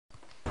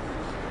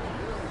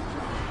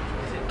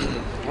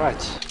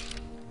Right.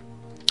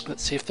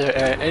 Let's see if there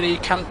are any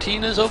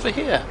cantinas over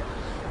here.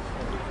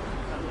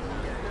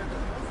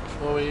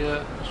 Before we,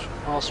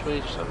 whilst we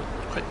just have a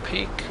quick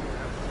peek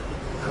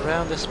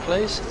around this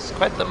place. It's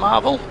quite the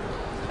marvel.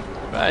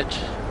 Right.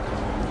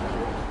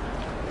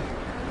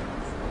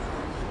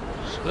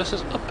 So this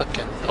is upper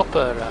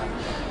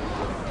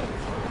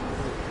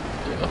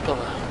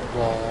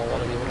wall,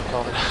 whatever you want to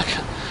call it.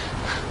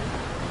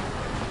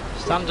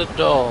 Standard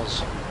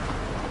doors.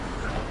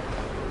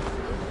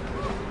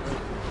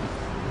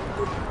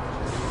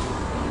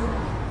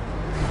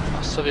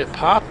 So the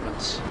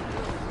apartments.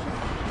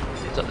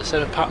 Is that the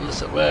same apartments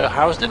that we're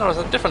housed in, or is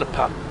that different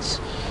apartments?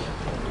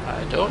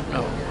 I don't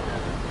know.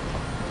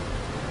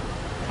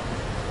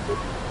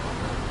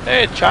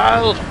 Hey,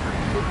 child!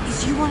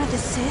 Is you one of the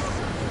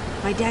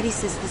Sith? My daddy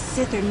says the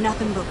Sith are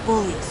nothing but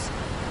bullies.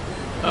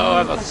 Oh,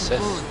 I'm not Like a Sith.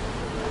 bully.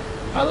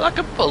 I like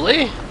a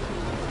bully.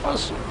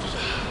 What's...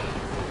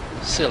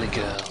 Silly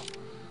girl.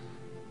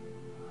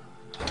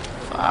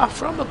 Far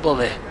from a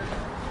bully.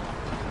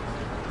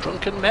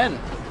 Drunken men.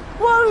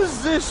 What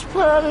is this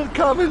planet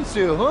coming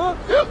to, huh?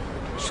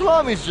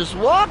 Shlomi's just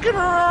walking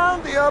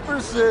around the upper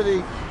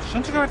city.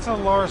 Shouldn't you go to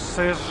Lord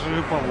says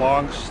you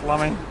belong,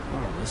 Slummy?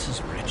 Oh, this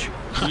is rich.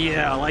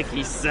 Yeah, like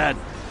he said,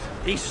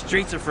 these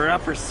streets are for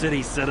upper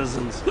city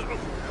citizens.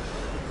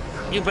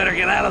 You better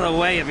get out of the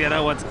way if you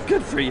know what's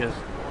good for you.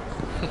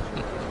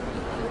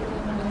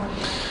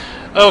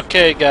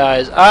 Okay,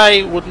 guys,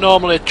 I would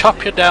normally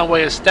chop you down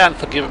where you stand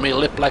for giving me a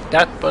lip like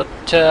that,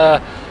 but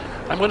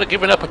I'm going to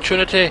give you an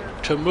opportunity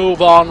to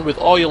move on with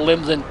all your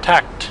limbs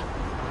intact.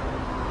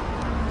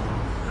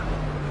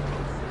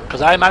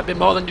 Because I might be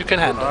more than you can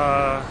handle.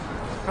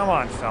 Come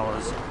on,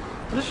 fellas.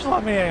 This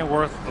Slummy ain't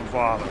worth the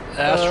bother.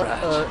 That's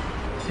right.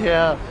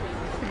 Yeah,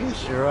 I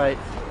guess you're right.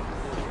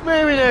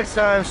 Maybe next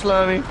time,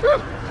 Slummy.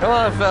 Come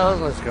on, fellas,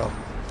 let's go.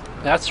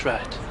 That's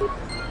right.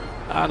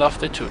 And off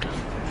they tootle.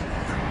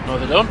 No,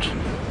 they don't.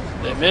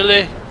 They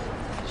merely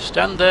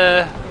stand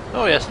there.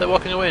 Oh yes, they're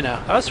walking away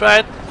now. That's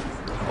right.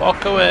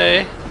 Walk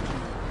away.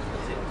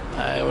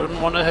 I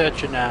wouldn't want to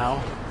hurt you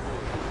now.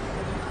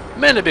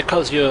 Mainly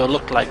because you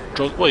look like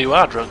drunk. Well, you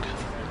are drunk.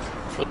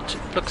 But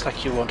it looks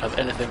like you won't have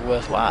anything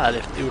worthwhile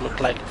if you look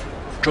like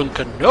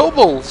drunken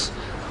nobles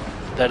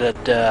that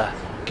had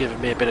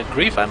given me a bit of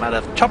grief. I might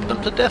have chopped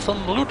them to death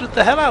and looted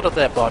the hell out of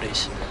their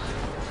bodies.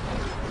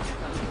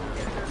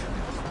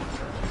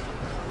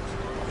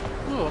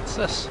 Oh, what's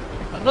this?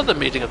 Another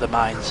meeting of the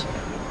minds.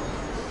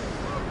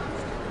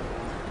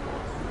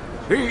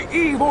 The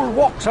evil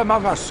walks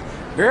among us.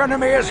 The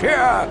enemy is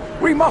here.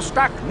 We must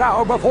act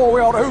now before we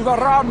are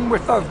overrun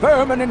with the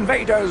vermin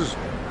invaders.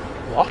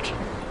 What?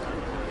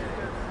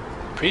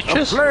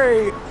 Preachers? A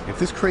play. If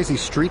this crazy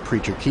street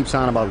preacher keeps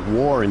on about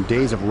war and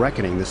days of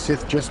reckoning, the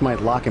Sith just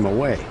might lock him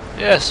away.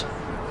 Yes,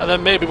 and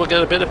then maybe we'll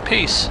get a bit of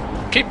peace.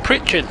 Keep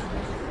preaching.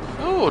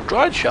 Oh,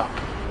 droid shop.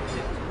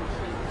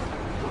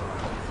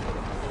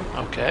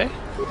 Okay.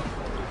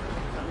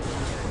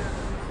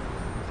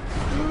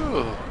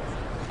 Ooh,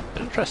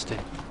 interesting.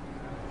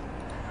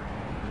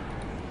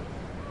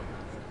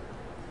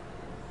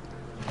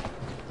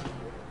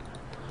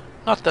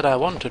 Not that I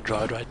want a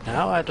droid right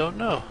now, I don't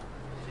know.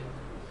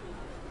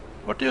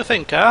 What do you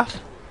think, Garth?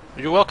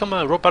 Would you welcome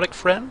a robotic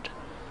friend?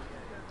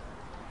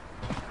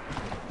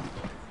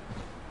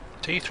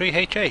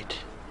 T3H8.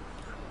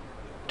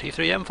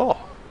 T3M4.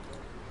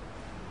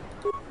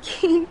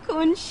 Kin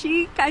kun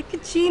shi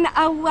kakachin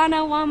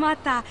awana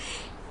wamata.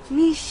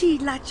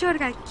 Nishi la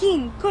chorga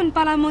kin kun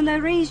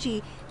palamona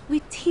reji.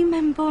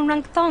 Witimembo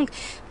rangtong.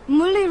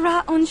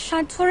 Mulira on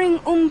shaturing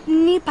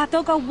ni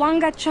patoga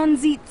wanga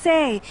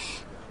chonzitse.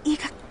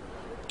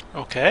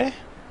 Okay.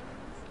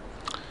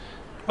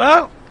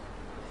 Well,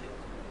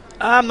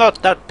 I'm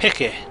not that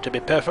picky, to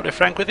be perfectly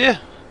frank with you.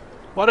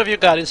 What have you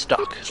got in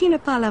stock?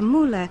 Chinapala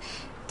mula.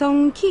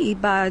 Tonki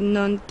ba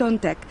non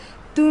tontek.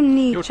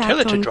 Tuni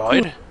Utility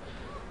droid?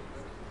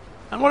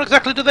 And what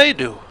exactly do they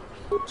do?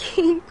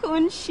 Kin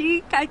kun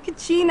shi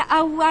kakachin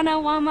awana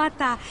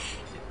wamata.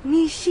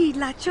 Nishi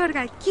la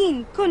chorga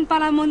kin kun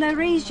palamona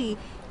reji.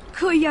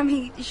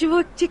 Kuyami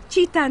jvuk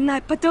chikchita na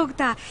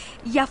patogta.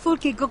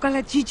 Yafulke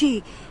gogala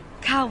jiji.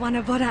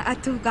 Kawana bora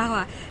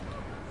atugawa.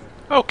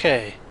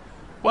 Okay.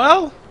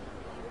 Well,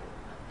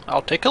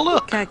 I'll take a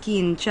look.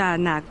 Kakin cha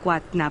na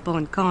kwat na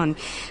bon kon.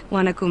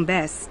 Wana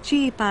kumbes.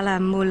 Chi pala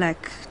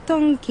mulak.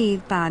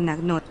 Tonki pa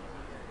nagnot.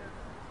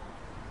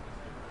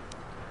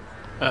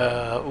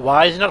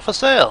 Why is it not for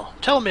sale?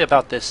 Tell me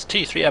about this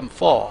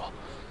T3M4.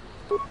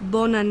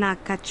 Bona na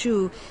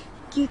kachu.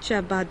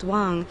 Kicha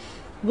badwang.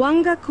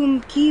 Wanga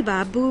kum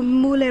kiba bu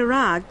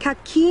mulera.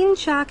 Kakin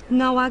chak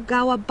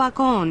nawagawa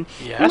bakon.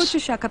 Yes? Mucho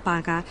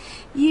shakapaka.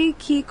 Yi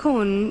ki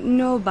kon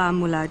no ba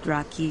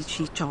muladraki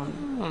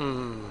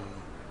chichon.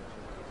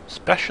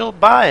 Special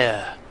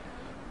buyer.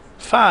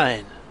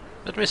 Fine.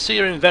 Let me see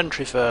your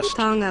inventory first.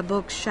 Tonga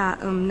bok sha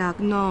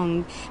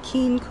nagnong.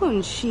 Kin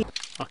kun shi.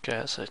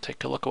 Okay, so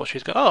take a look at what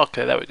she's got. Oh,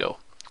 okay, there we go.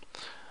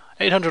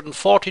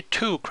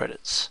 842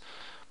 credits.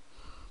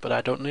 But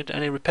I don't need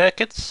any repair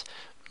kits.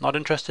 Not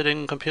interested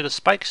in computer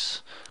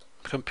spikes,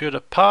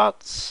 computer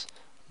parts,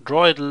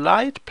 droid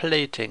light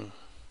plating.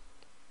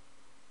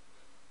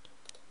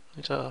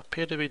 These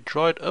appear to be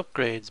droid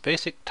upgrades,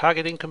 basic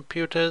targeting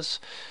computers,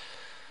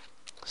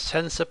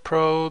 sensor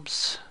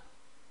probes,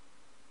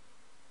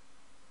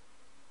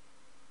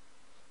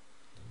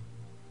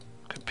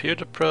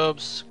 computer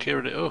probes,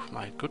 security. Oh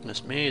my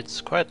goodness me,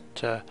 it's quite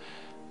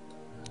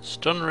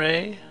stun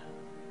ray.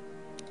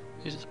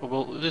 These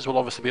will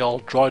obviously be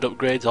all droid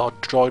upgrades or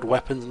droid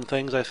weapons and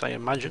things, I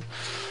imagine.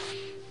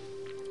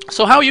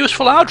 So how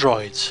useful are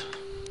droids?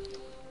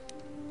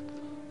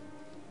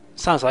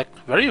 Sounds like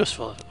very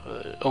useful.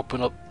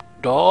 Open up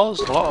doors,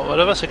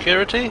 whatever,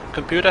 security,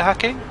 computer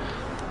hacking.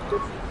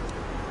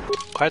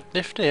 Quite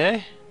nifty,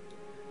 eh?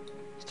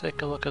 Let's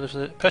take a look at this.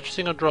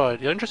 Purchasing a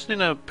droid. You're interested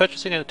in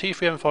purchasing a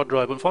T3M4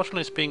 droid, but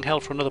unfortunately it's being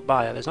held for another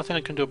buyer. There's nothing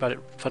I can do about it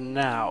for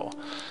now.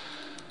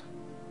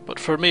 But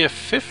for me,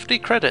 50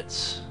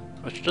 credits,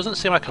 which doesn't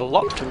seem like a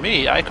lot to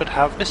me, I could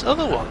have this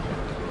other one.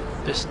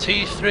 This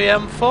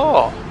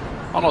T3M4.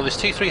 Oh no, this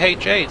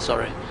T3H8,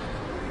 sorry.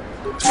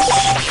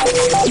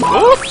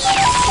 Oops!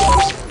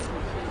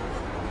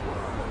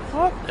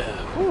 What the?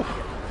 Whew.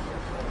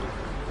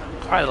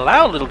 Quite a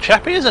loud little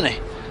chappy, isn't he?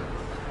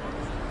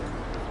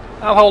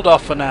 I'll hold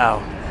off for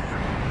now.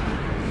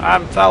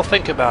 I'll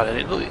think about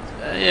it.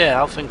 Yeah,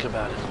 I'll think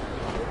about it.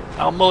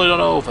 I'll mull it on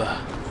over.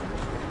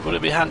 Would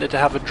it be handy to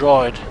have a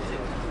droid?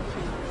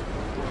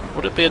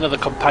 Would it be another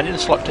companion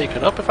slot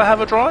taken up if I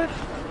have a droid?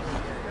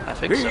 I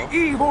think so. The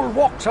evil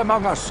walks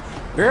among us.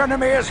 The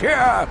enemy is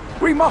here.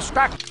 We must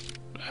act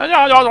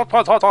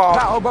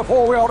now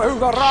before we are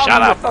overrun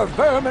Shut up. with the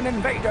vermin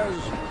invaders.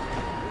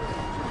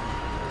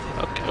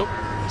 Okay, oh,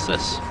 what's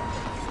this?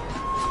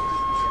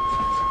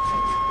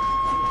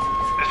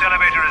 This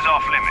elevator is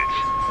off limits.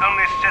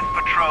 Only Sith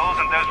patrols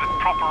and those with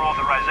proper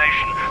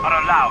authorization are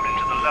allowed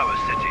into the lower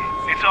city.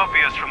 It's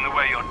obvious from the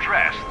way you're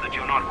dressed that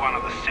you're not one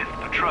of the Sith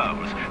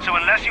patrols, so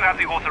unless you have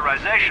the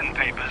authorization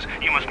papers,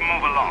 you must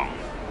move along.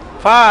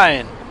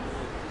 Fine.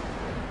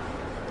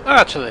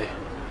 Actually,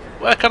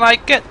 where can I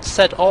get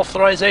said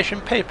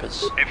authorization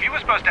papers? If you were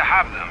supposed to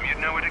have them, you'd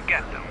know where to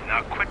get them.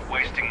 Now quit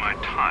wasting my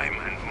time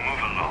and move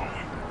along.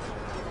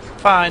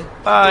 Fine,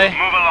 bye.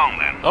 Move along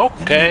then.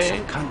 Okay.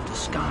 Some kind of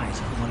disguise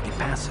if we want to get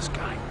past this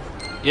guy.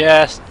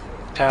 Yes,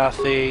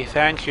 Kathy,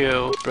 thank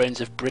you, Brains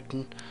of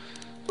Britain.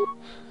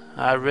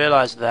 I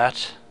realised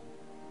that.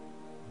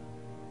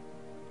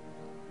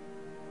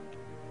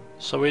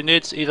 So we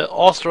need either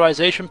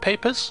authorization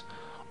papers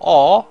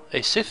or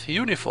a Sith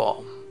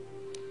uniform.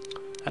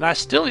 And I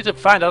still need to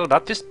find out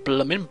about this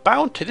blooming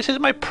bounty. This is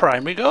my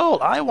primary goal.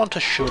 I want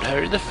to shoot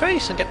her in the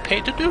face and get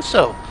paid to do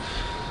so.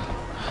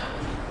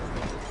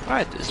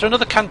 Right, is there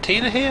another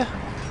cantina here?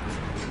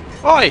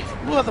 Oi,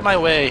 move out of my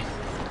way.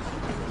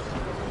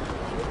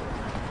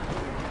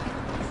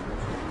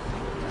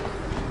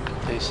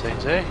 These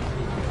things, eh?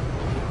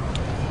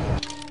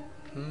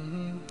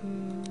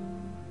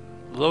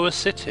 Lower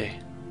City.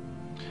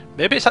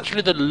 Maybe it's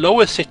actually the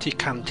Lower City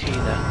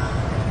Cantina.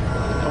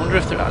 I wonder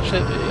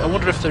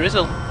if there is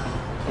a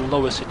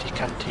Lower City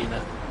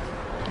Cantina.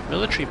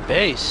 Military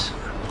base.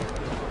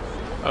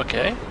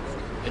 Okay,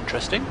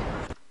 interesting.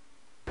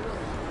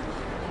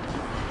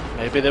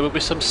 Maybe there will be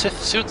some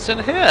Sith suits in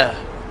here.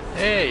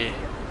 Hey,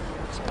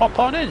 let's pop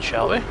on in,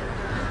 shall we?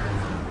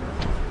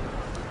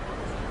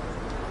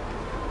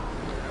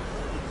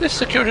 This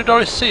security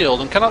door is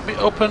sealed and cannot be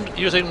opened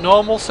using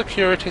normal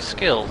security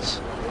skills.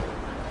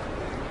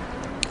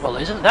 Well,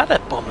 isn't that a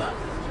bummer?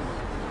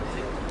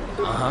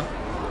 Uh-huh.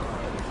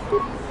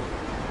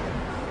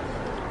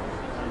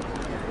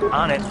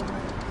 On it.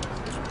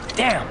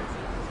 Damn!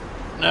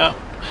 No.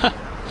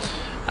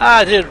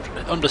 I did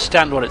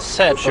understand what it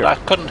said, Sure. but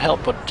I couldn't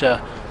help but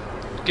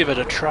give it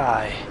a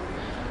try.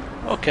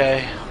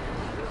 Okay.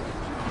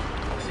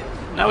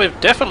 Now we've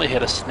definitely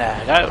hit a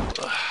snag.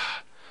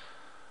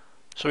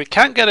 So we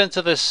can't get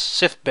into this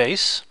Sith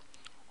base.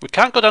 We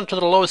can't go down to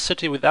the lower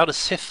city without a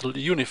Sith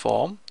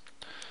uniform.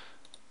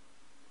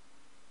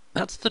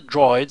 That's the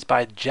droids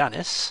by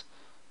Janice.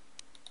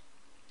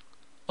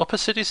 Upper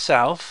City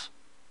South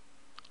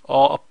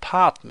or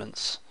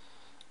apartments.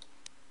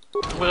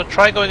 I'm going to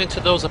try going into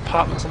those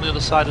apartments on the other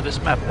side of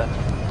this map then.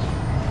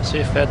 See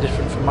if they're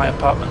different from my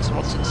apartments and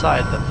what's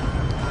inside them.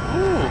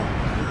 Ooh.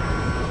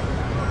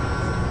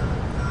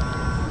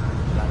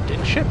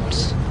 Landing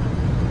ships.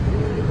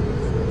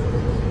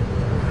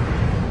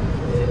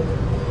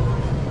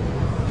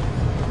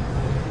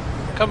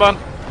 Come on.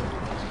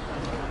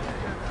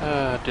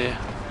 Oh dear.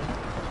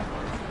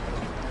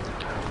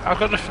 I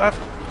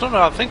don't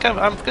know, I think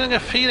I'm getting a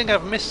feeling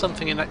I've missed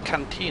something in that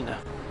cantina.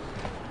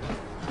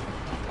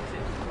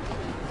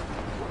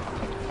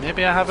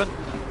 Maybe I haven't.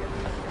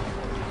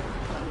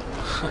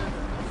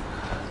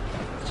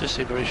 It just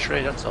seemed very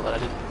strange, that's all, that I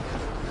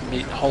didn't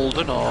meet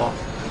Holden or...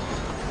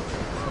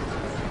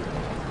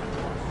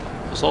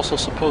 There's also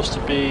supposed to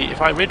be, if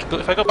I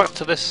go back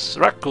to this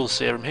Rakghoul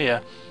serum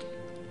here,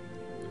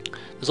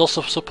 there's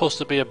also supposed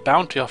to be a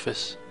bounty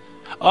office.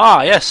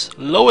 Ah, yes,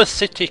 Lower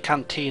City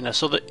Cantina.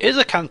 So there is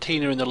a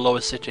cantina in the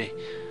Lower City.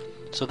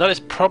 So that is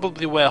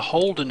probably where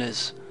Holden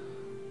is.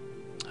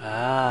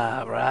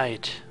 Ah,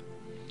 right.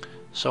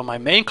 So my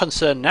main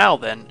concern now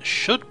then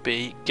should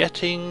be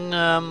getting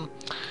a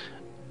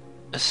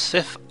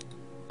Sith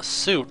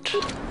suit.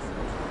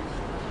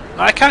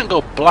 Now, I can't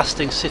go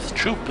blasting Sith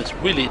troopers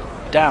really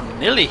damn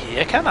nilly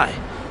here, can I?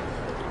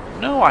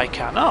 No, I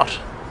cannot.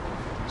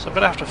 So I'm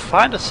going to have to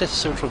find a Sith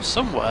suit from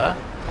somewhere.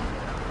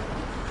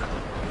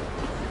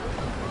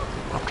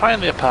 I'll try in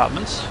the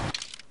apartments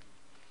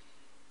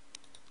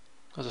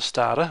as a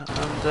starter,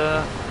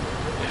 and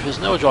if there's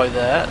no joy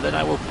there, then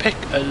I will pick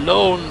a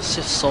lone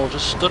Sith soldier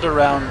stood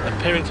around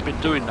appearing to be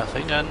doing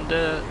nothing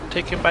and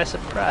take him by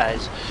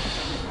surprise.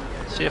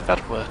 See if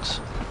that works.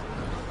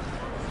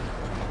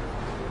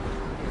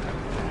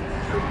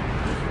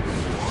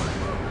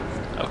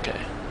 Okay.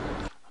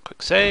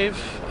 Quick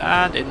save,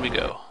 and in we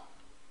go.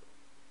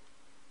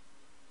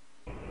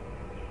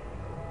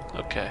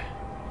 Okay.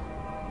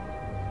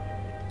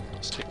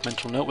 Let's take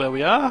mental note where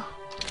we are.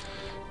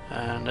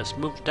 And let's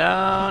move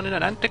down in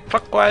an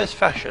anti-clockwise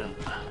fashion.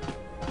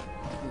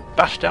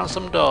 Bash down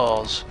some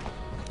doors.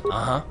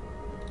 Uh-huh.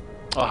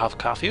 Or have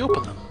Kathy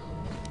open them.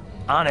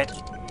 On it.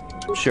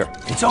 Sure.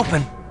 It's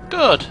open.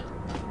 Good.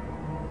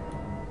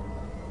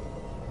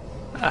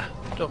 Ah,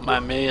 don't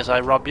mind me as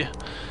I rob you.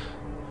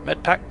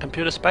 Medpack,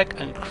 computer spec,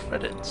 and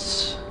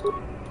credits.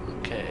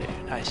 Okay,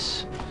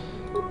 nice.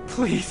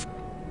 Please,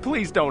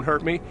 please don't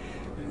hurt me.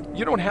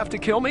 You don't have to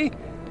kill me.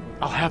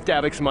 I'll have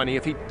Davik's money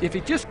if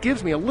he just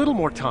gives me a little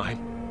more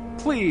time.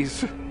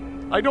 Please.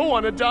 I don't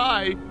want to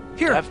die.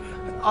 Here,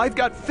 I've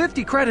got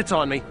 50 credits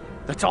on me.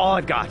 That's all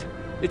I've got.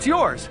 It's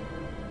yours.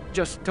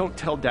 Just don't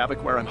tell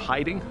Davik where I'm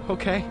hiding,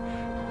 okay?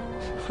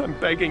 I'm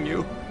begging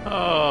you.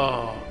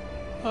 Oh.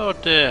 Oh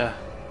dear.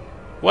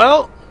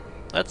 Well,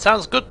 that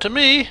sounds good to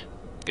me.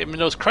 Give me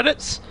those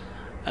credits,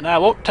 and I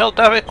won't tell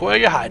Davik where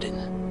you're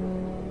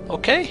hiding.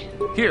 Okay?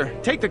 Here,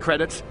 take the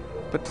credits.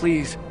 But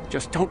please,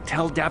 just don't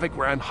tell Davik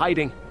where I'm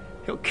hiding.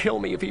 He'll kill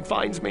me if he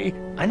finds me.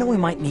 I know we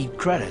might need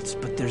credits,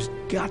 but there's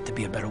got to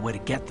be a better way to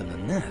get them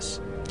than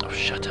this. Oh,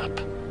 shut up.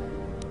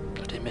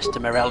 Bloody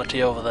Mr.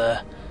 Morality over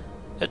there.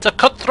 It's a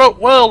cutthroat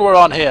world we're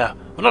on here.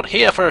 We're not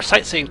here for a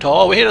sightseeing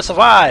tour, we're here to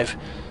survive.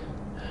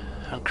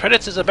 And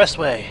credits is the best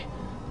way.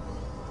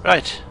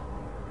 Right.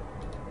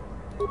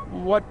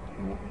 What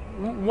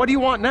do you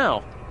want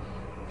now?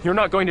 You're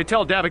not going to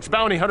tell Davik's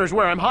bounty hunters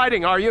where I'm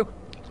hiding, are you?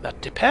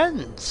 That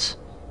depends.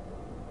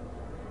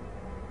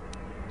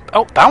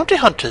 Oh, bounty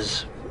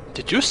hunters!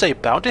 Did you say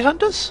bounty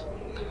hunters?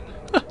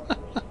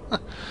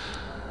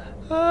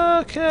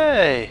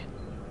 Okay.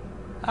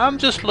 I'm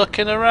just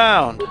looking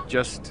around.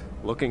 Just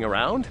looking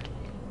around?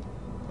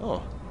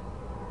 Oh,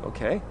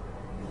 okay.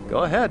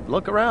 Go ahead,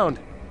 look around.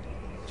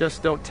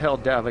 Just don't tell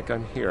Davik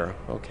I'm here,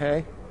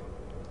 okay?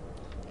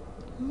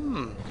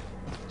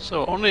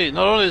 So not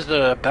only is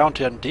there a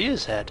bounty on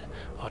Dia's head,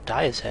 or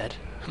Dia's head,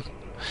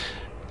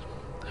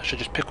 I should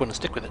just pick one and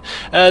stick with it,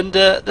 and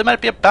there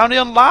might be a bounty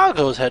on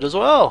Largo's head as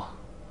well.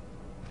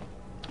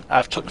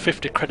 I've took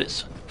 50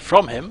 credits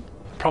from him,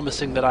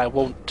 promising that I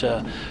won't,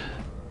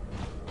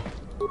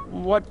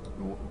 What?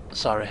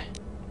 Sorry.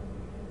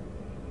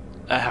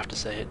 I have to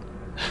say it.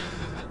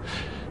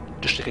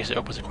 Just in case it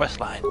opens a quest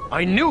line.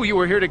 I knew you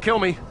were here to kill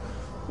me.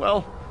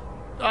 Well,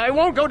 I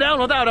won't go down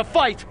without a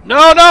fight.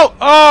 No, no!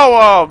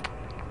 Oh,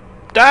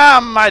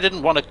 damn, I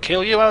didn't want to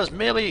kill you. I was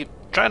merely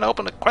trying to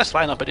open the quest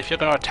line up, but if you're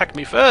going to attack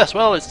me first,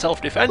 well, it's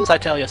self-defense, I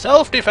tell you.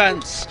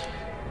 Self-defense!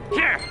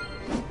 Here!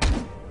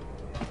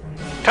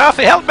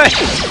 Kathy, help me!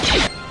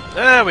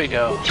 There we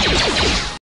go.